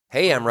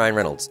Hey, I'm Ryan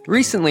Reynolds.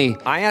 Recently,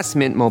 I asked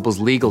Mint Mobile's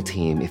legal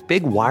team if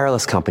big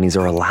wireless companies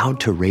are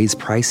allowed to raise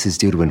prices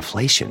due to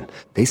inflation.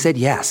 They said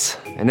yes.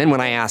 And then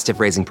when I asked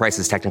if raising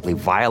prices technically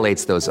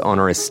violates those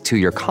onerous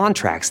two-year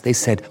contracts, they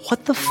said,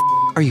 "What the f***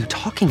 are you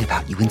talking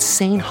about, you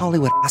insane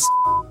Hollywood ass?"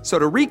 So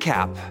to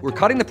recap, we're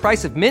cutting the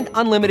price of Mint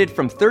Unlimited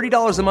from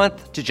 $30 a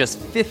month to just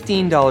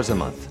 $15 a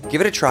month. Give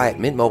it a try at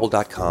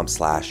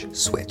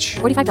mintmobile.com/switch.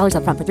 $45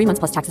 up front for 3 months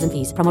plus taxes and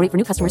fees. Promo rate for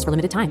new customers for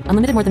limited time.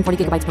 Unlimited more than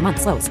 40 gigabytes per month.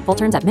 Slows full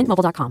terms at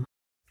mintmobile.com.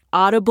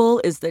 Audible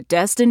is the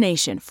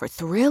destination for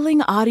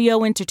thrilling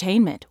audio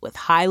entertainment with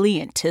highly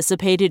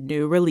anticipated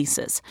new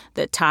releases.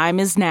 The time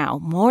is now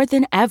more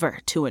than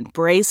ever to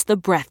embrace the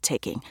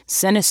breathtaking,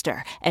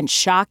 sinister, and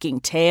shocking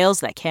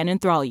tales that can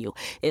enthrall you,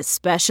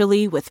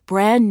 especially with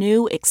brand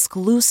new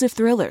exclusive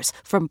thrillers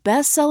from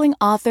best-selling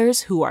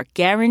authors who are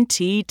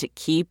guaranteed to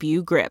keep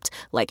you gripped,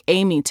 like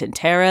Amy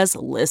Tintera's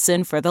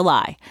Listen for the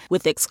Lie.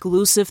 With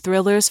exclusive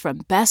thrillers from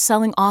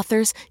best-selling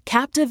authors,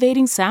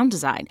 captivating sound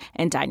design,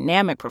 and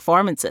dynamic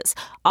performances,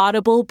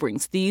 Audible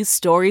brings these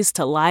stories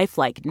to life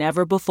like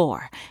never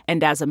before.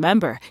 And as a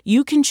member,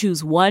 you can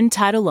choose one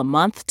title a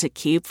month to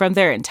keep from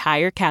their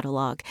entire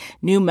catalog.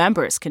 New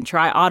members can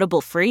try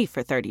Audible free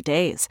for 30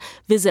 days.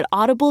 Visit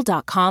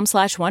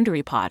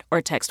audible.com/WonderyPod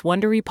or text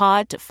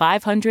WonderyPod to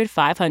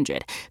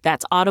 500-500.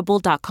 That's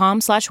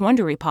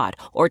audible.com/WonderyPod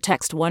or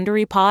text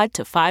WonderyPod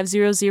to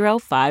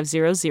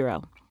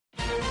 500-500.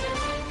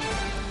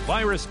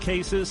 Virus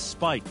cases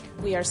spike.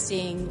 We are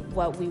seeing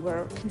what we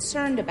were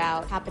concerned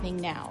about happening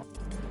now.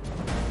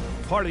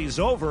 Parties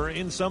over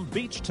in some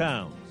beach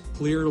towns.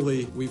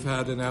 Clearly, we've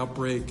had an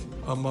outbreak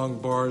among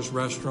bars,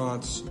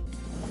 restaurants.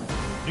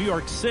 New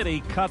York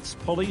City cuts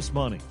police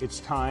money. It's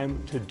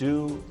time to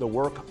do the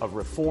work of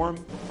reform.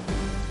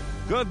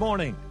 Good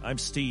morning. I'm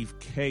Steve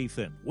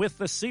Kathan with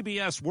the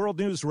CBS World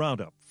News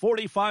Roundup.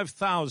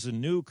 45,000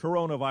 new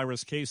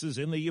coronavirus cases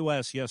in the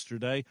U.S.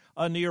 yesterday,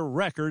 a near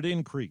record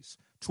increase.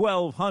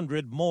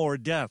 1,200 more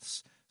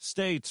deaths.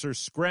 States are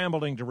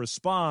scrambling to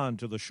respond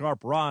to the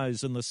sharp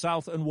rise in the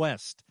South and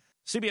West.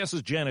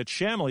 CBS's Janet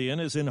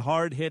Shamlian is in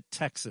hard-hit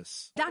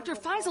Texas. Dr.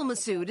 Faisal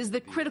Massoud is the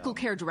critical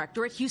care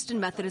director at Houston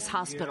Methodist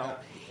Hospital.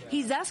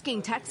 He's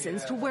asking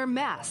Texans to wear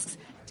masks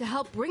to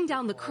help bring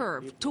down the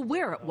curve to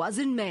where it was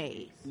in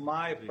May.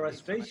 My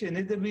frustration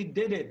is that we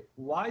did it.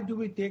 Why do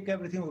we take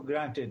everything for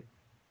granted?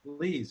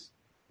 Please,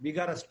 we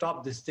got to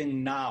stop this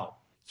thing now.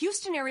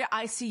 Houston area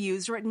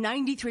ICUs are at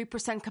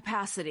 93%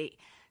 capacity.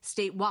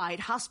 Statewide,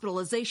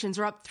 hospitalizations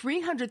are up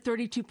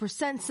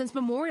 332% since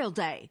Memorial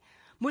Day.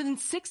 More than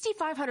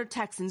 6,500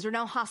 Texans are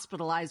now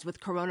hospitalized with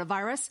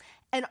coronavirus,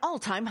 an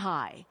all-time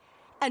high.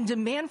 And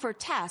demand for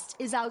tests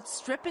is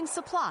outstripping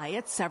supply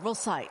at several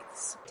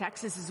sites.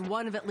 Texas is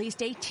one of at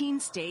least 18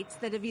 states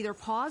that have either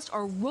paused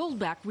or rolled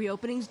back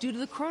reopenings due to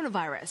the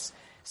coronavirus.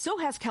 So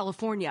has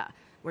California,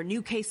 where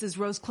new cases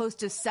rose close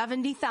to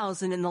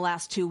 70,000 in the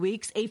last 2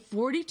 weeks, a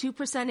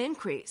 42%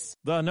 increase.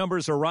 The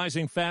numbers are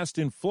rising fast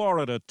in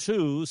Florida,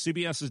 too.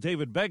 CBS's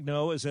David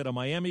Begnaud is at a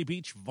Miami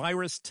Beach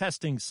virus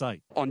testing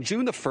site. On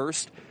June the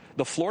 1st,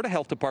 the Florida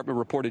Health Department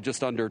reported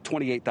just under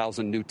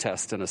 28,000 new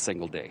tests in a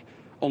single day.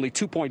 Only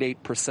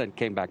 2.8%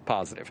 came back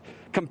positive.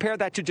 Compare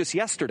that to just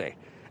yesterday.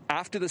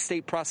 After the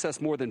state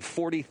processed more than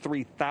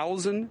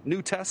 43,000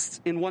 new tests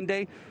in one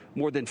day,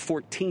 more than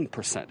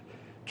 14%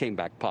 came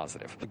back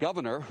positive. The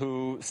governor,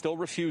 who still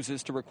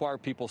refuses to require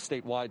people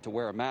statewide to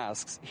wear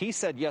masks, he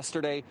said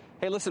yesterday,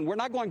 hey, listen, we're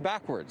not going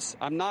backwards.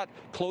 I'm not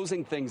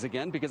closing things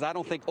again because I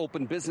don't think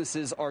open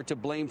businesses are to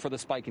blame for the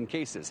spike in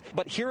cases.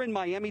 But here in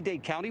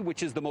Miami-Dade County,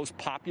 which is the most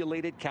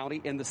populated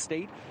county in the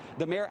state,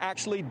 the mayor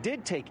actually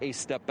did take a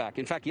step back.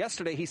 In fact,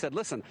 yesterday he said,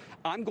 listen,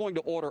 I'm going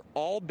to order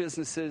all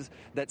businesses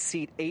that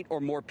seat 8 or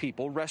more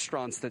people,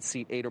 restaurants that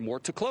seat 8 or more,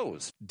 to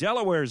close.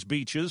 Delaware's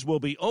beaches will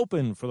be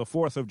open for the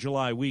 4th of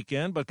July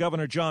weekend, but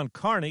Governor John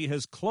Carney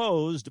has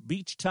closed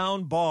beach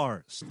town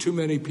bars. Too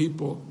many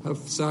people have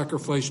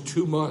sacrificed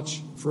too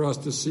much for us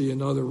to see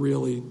another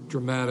really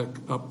dramatic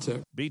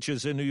uptick.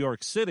 Beaches in New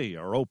York City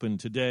are open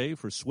today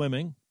for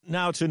swimming.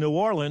 Now to New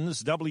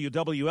Orleans,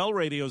 WWL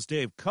Radio's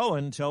Dave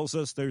Cohen tells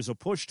us there's a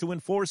push to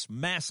enforce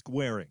mask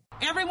wearing.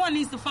 Everyone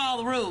needs to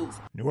follow the rules.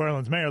 New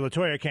Orleans Mayor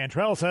LaToya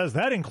Cantrell says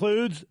that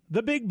includes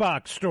the big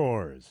box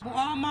stores.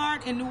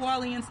 Walmart in New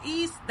Orleans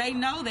East, they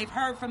know, they've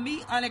heard from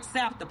me,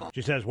 unacceptable.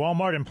 She says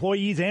Walmart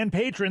employees and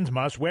patrons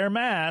must wear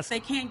masks. They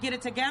can't get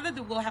it together,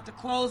 then we'll have to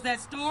close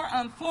that store,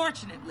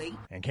 unfortunately.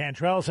 And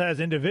Cantrell says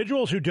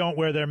individuals who don't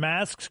wear their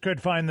masks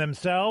could find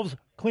themselves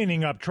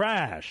cleaning up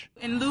trash.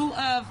 In lieu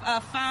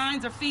of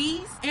fines or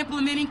fees,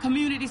 implementing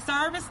community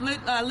service,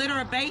 litter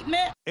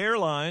abatement.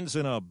 Airlines,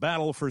 in a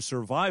battle for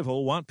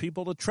survival, want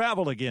people to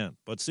travel again.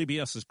 But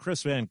CBS's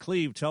Chris Van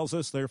Cleve tells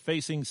us they're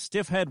facing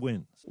stiff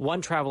headwinds.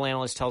 One travel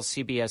analyst tells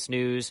CBS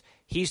News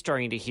he's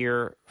starting to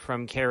hear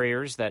from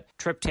carriers that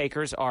trip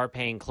takers are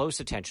paying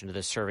close attention to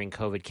the surging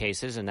COVID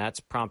cases, and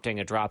that's prompting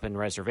a drop in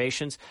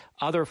reservations.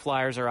 Other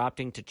flyers are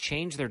opting to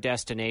change their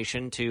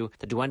destination to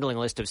the dwindling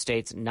list of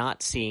states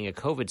not seeing a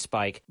COVID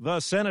spike.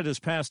 The Senate has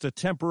passed a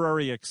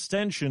temporary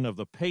extension of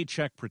the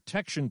Paycheck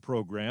Protection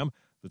Program.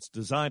 that's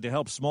designed to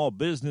help small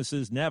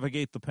businesses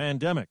navigate the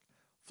pandemic.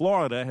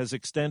 Florida has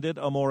extended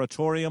a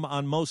moratorium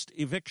on most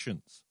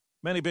evictions.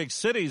 Many big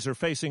cities are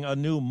facing a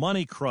new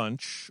money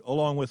crunch,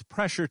 along with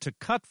pressure to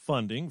cut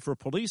funding for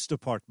police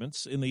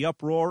departments in the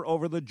uproar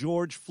over the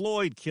George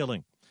Floyd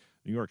killing.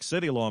 New York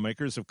City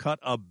lawmakers have cut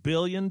 $1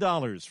 billion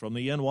from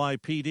the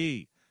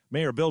NYPD.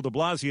 Mayor Bill de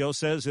Blasio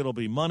says it'll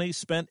be money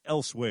spent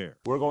elsewhere.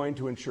 We're going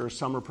to ensure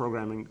summer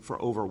programming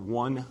for over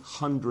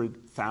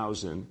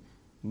 100,000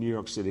 New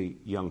York City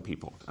young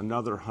people.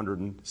 Another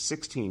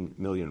 116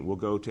 million will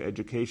go to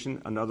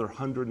education. Another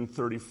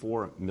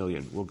 134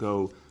 million will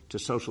go to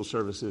social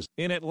services.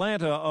 In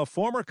Atlanta, a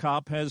former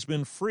cop has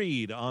been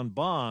freed on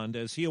bond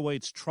as he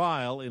awaits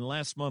trial in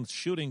last month's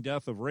shooting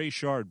death of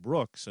Rayshard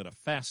Brooks at a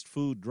fast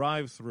food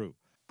drive-thru.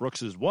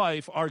 Brooks's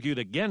wife argued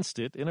against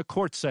it in a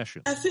court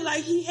session. I feel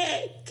like he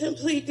had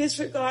complete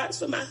disregard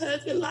for my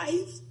husband's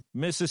life.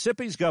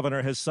 Mississippi's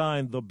governor has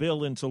signed the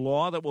bill into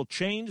law that will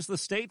change the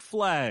state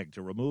flag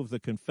to remove the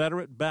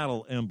Confederate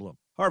battle emblem.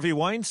 Harvey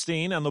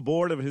Weinstein and the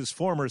board of his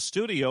former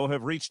studio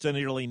have reached a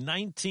nearly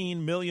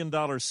 $19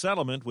 million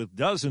settlement with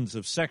dozens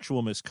of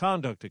sexual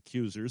misconduct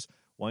accusers.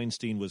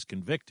 Weinstein was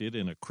convicted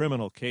in a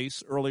criminal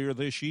case earlier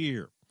this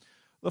year.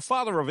 The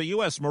father of a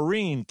U.S.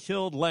 Marine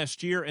killed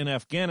last year in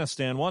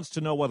Afghanistan wants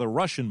to know whether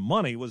Russian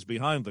money was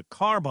behind the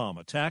car bomb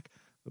attack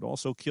that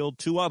also killed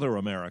 2 other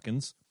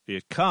Americans.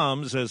 It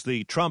comes as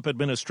the Trump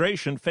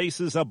administration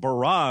faces a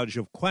barrage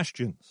of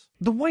questions.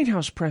 The White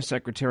House press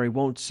secretary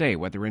won't say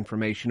whether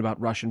information about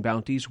Russian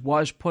bounties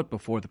was put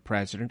before the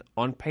president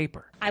on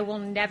paper. I will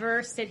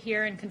never sit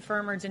here and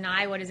confirm or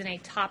deny what is in a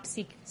top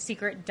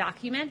secret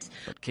document.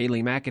 But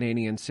Kayleigh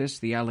McEnany insists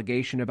the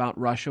allegation about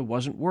Russia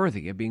wasn't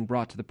worthy of being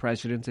brought to the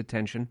president's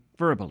attention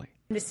verbally.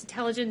 This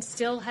intelligence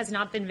still has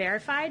not been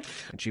verified.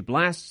 And she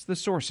blasts the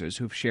sources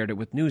who've shared it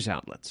with news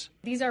outlets.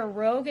 These are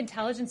rogue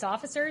intelligence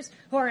officers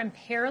who are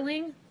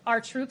imperiling our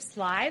troops'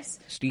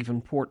 lives.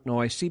 Stephen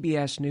Portnoy,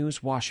 CBS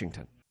News,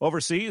 Washington.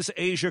 Overseas,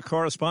 Asia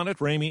correspondent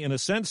Ramy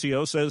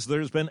Inocencio says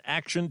there's been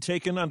action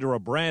taken under a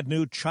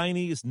brand-new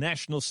Chinese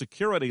national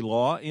security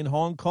law in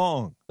Hong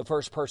Kong. The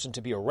first person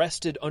to be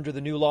arrested under the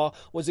new law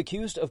was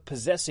accused of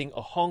possessing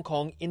a Hong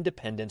Kong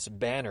independence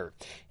banner.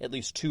 At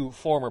least 2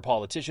 former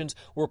politicians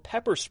were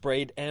pepper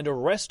sprayed and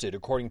arrested,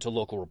 according to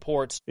local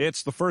reports.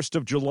 It's the 1st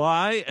of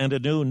July, and a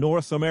new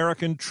North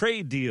American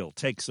trade deal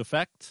takes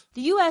effect.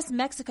 The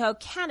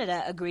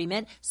U.S.-Mexico-Canada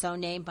agreement, so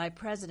named by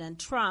President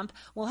Trump,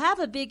 will have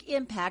a big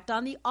impact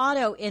on the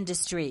auto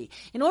industry.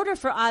 In order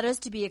for autos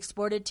to be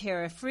exported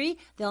tariff-free,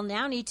 they'll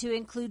now need to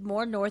include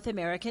more North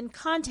American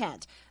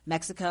content.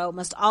 Mexico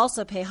must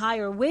also pay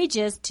higher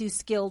wages to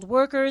skilled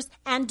workers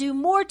and do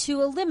more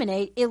to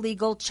eliminate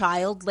illegal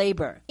child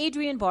labor.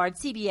 Adrienne Bard,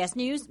 CBS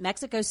News,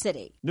 Mexico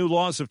City. New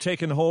laws have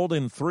taken hold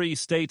in 3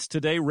 states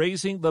today,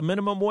 raising the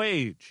minimum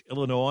wage: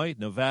 Illinois,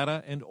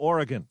 Nevada, and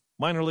Oregon.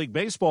 Minor league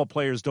baseball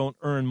players don't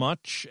earn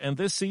much, and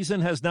this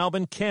season has now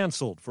been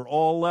canceled for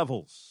all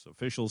levels.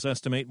 Officials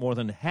estimate more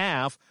than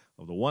half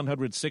of the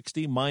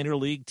 160 minor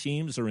league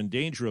teams are in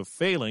danger of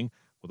failing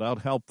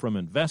without help from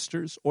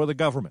investors or the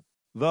government.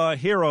 The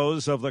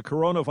heroes of the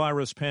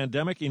coronavirus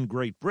pandemic in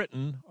Great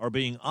Britain are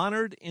being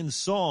honored in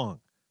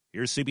song.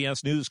 Here's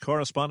CBS News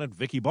correspondent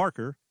Vicky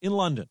Barker in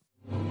London.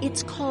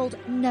 It's called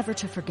Never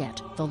to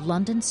Forget, the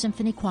London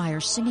Symphony Choir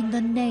singing the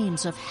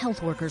names of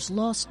health workers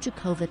lost to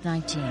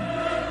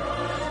COVID-19.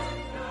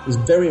 It's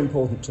very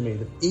important to me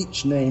that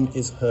each name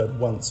is heard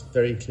once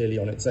very clearly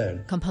on its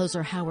own.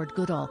 Composer Howard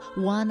Goodall,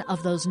 one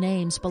of those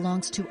names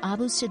belongs to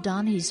Abu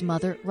Sidani's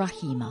mother,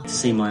 Rahima. To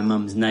see my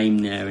mum's name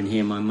there and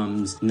hear my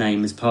mum's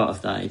name as part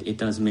of that, it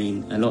does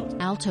mean a lot.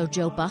 Alto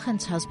Joe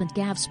Buchan's husband,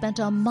 Gav, spent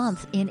a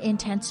month in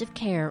intensive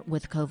care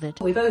with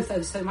COVID. We both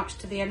owe so much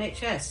to the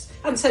NHS,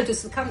 and so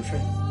does the country.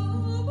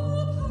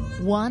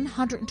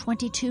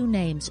 122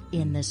 names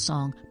in this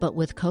song, but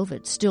with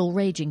COVID still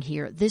raging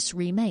here, this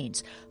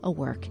remains a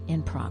work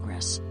in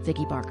progress.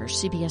 Vicky Barker,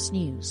 CBS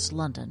News,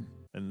 London.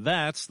 And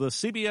that's the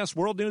CBS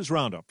World News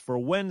Roundup for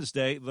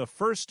Wednesday, the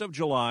 1st of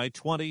July,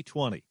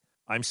 2020.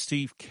 I'm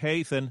Steve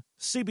Kathan,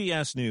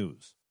 CBS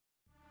News.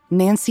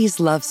 Nancy's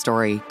love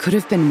story could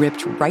have been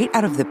ripped right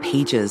out of the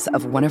pages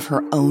of one of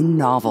her own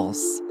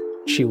novels.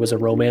 She was a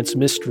romance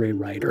mystery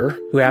writer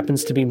who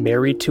happens to be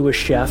married to a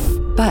chef.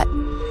 But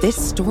this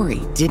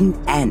story didn't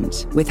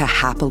end with a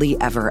happily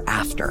ever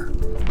after.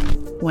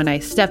 When I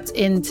stepped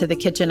into the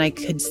kitchen, I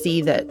could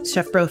see that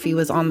Chef Brophy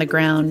was on the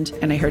ground,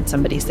 and I heard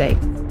somebody say,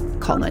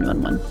 "Call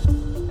 911."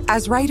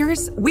 As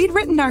writers, we'd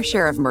written our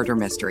share of murder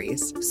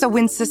mysteries. So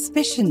when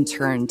suspicion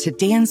turned to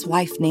Dan's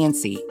wife,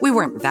 Nancy, we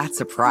weren't that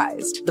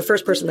surprised. The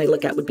first person they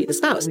look at would be the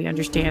spouse. We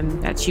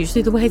understand that's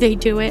usually the way they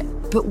do it.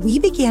 But we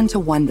began to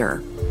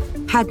wonder,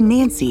 had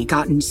Nancy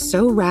gotten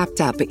so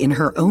wrapped up in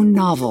her own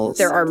novels...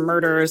 There are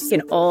murders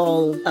in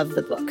all of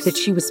the books. ...that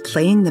she was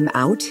playing them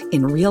out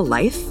in real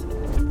life?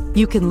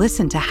 You can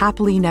listen to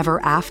Happily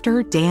Never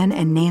After, Dan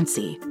and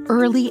Nancy,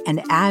 early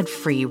and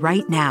ad-free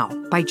right now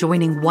by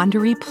joining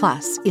Wondery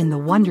Plus in the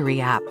Wondery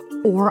app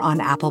or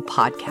on Apple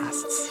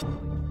Podcasts.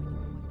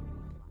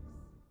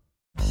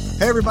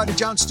 Hey, everybody,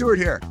 Jon Stewart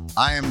here.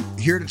 I am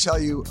here to tell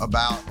you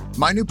about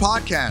my new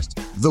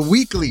podcast, The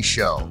Weekly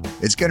Show.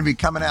 It's going to be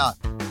coming out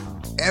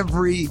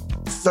every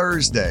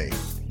Thursday.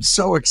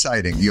 So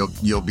exciting.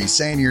 You'll be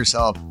saying to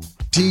yourself,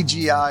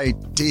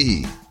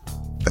 TGIT.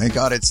 Thank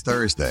God it's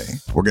Thursday.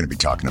 We're going to be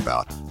talking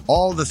about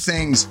all the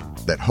things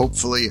that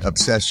hopefully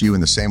obsess you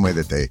in the same way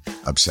that they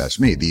obsess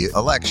me. The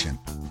election,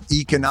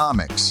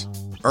 economics,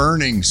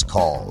 earnings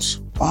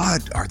calls.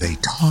 What are they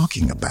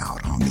talking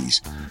about on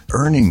these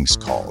earnings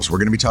calls? We're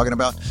going to be talking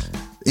about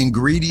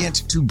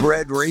ingredient to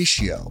bread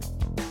ratio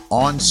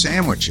on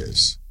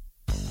sandwiches.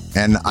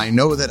 And I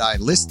know that I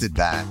listed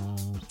that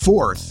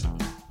fourth,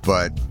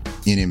 but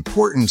in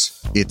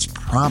importance, it's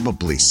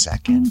probably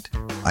second.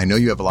 I know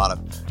you have a lot of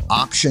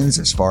options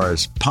as far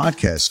as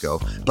podcasts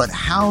go, but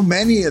how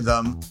many of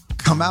them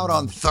come out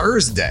on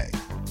Thursday?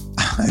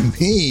 I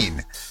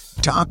mean,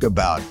 talk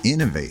about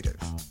innovative.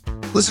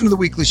 Listen to The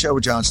Weekly Show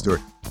with Jon Stewart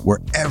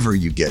wherever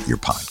you get your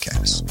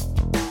podcasts.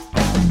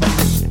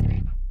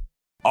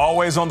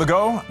 Always on the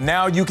go?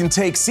 Now you can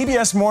take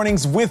CBS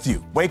Mornings with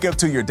you. Wake up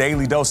to your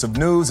daily dose of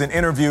news and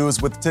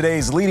interviews with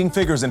today's leading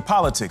figures in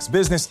politics,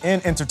 business,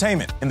 and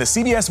entertainment in the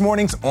CBS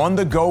Mornings On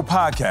the Go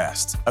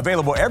podcast.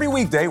 Available every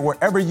weekday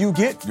wherever you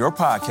get your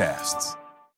podcasts.